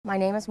My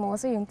name is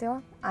Melissa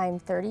Junttila. I'm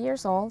 30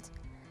 years old,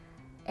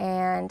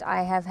 and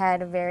I have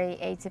had a very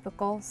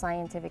atypical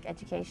scientific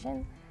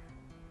education.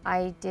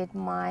 I did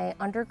my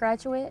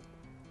undergraduate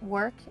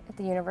work at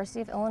the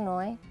University of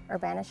Illinois,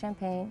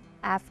 Urbana-Champaign.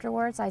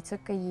 Afterwards, I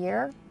took a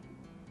year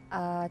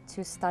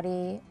to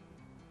study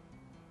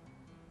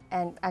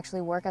and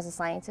actually work as a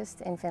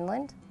scientist in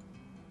Finland.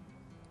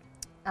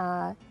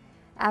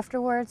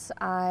 Afterwards,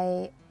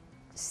 I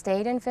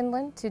stayed in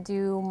Finland to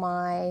do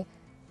my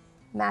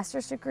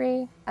master's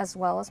degree as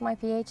well as my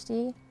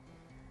PhD.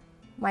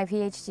 My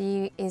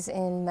PhD is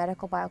in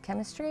medical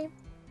biochemistry.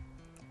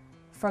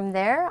 From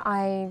there,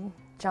 I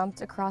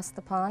jumped across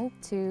the pond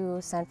to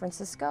San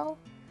Francisco,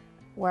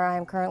 where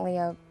I'm currently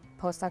a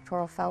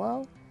postdoctoral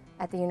fellow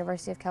at the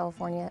University of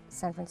California,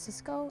 San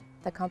Francisco,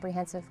 the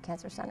Comprehensive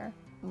Cancer Center.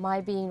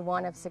 My being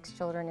one of 6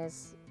 children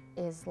is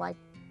like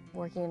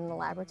working in the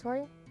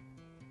laboratory.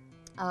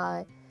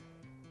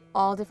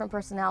 All different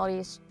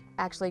personalities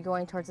actually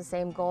going towards the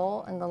same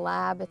goal. In the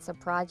lab, it's a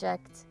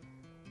project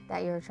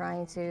that you're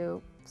trying to,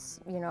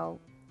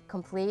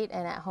 complete,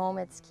 and at home,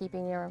 it's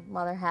keeping your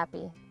mother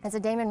happy. As a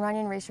Damon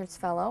Runyon Research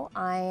Fellow,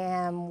 I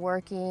am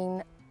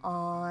working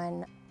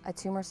on a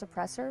tumor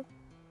suppressor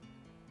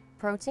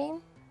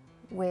protein,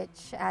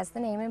 which, as the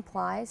name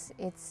implies,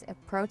 it's a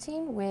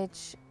protein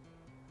which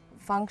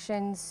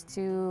functions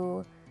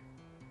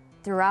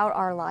throughout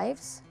our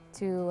lives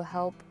to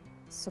help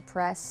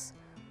suppress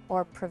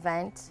or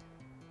prevent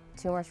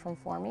tumors from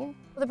forming.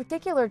 The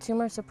particular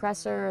tumor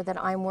suppressor that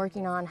I'm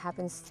working on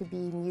happens to be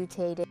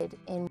mutated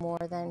in more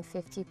than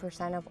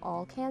 50% of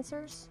all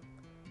cancers.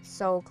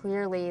 So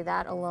clearly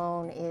that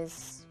alone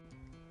is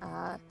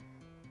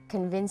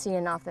convincing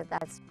enough that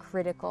that's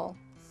critical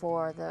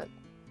for the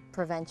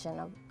prevention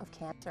of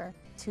cancer.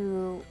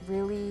 To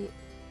really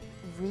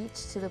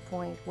reach to the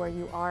point where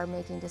you are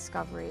making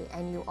discovery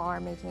and you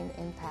are making an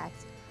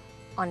impact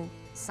on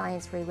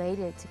science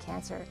related to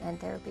cancer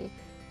and therapy,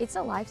 it's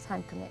a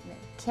lifetime commitment.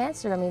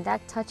 Cancer,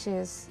 that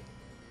touches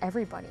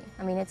everybody.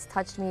 It's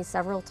touched me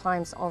several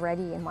times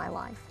already in my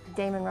life.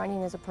 Damon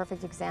Runyon is a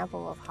perfect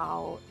example of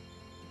how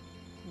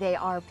they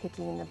are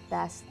picking the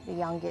best, the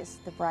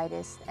youngest, the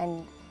brightest,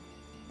 and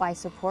by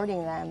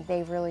supporting them,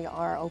 they really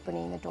are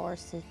opening the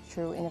doors to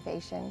true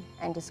innovation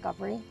and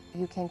discovery.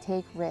 You can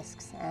take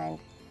risks and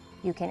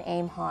you can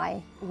aim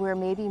high. We're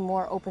maybe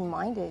more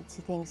open-minded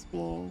to things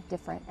being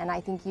different, and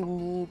I think you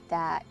need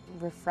that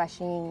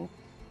refreshing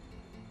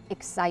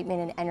excitement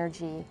and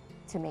energy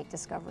to make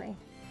discovery.